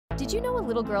Did you know a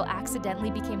little girl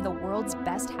accidentally became the world's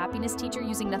best happiness teacher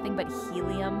using nothing but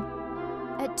helium?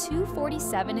 At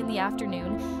 2:47 in the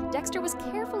afternoon, Dexter was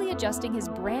carefully adjusting his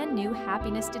brand new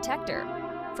happiness detector.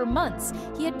 For months,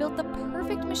 he had built the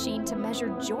perfect machine to measure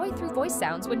joy through voice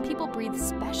sounds when people breathe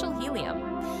special helium.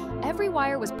 Every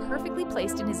wire was perfectly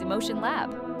placed in his emotion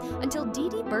lab, until Dee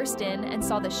Dee burst in and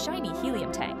saw the shiny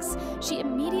helium tanks. She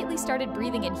immediately started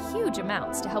breathing in huge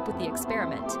amounts to help with the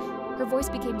experiment. Her voice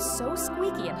became so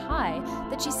squeaky and high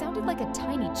that she sounded like a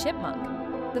tiny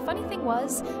chipmunk. The funny thing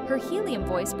was, her helium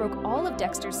voice broke all of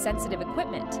Dexter's sensitive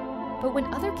equipment. But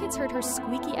when other kids heard her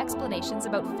squeaky explanations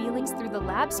about feelings through the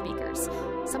lab speakers,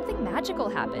 something magical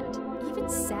happened. Even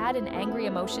sad and angry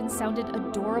emotions sounded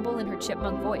adorable in her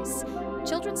chipmunk voice.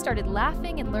 Children started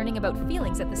laughing and learning about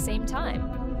feelings at the same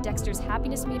time. Dexter's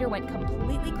happiness meter went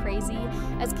completely crazy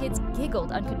as kids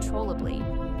giggled uncontrollably.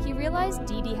 He realized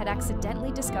Dee Dee had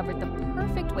accidentally discovered the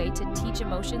perfect way to teach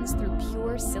emotions through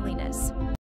pure silliness.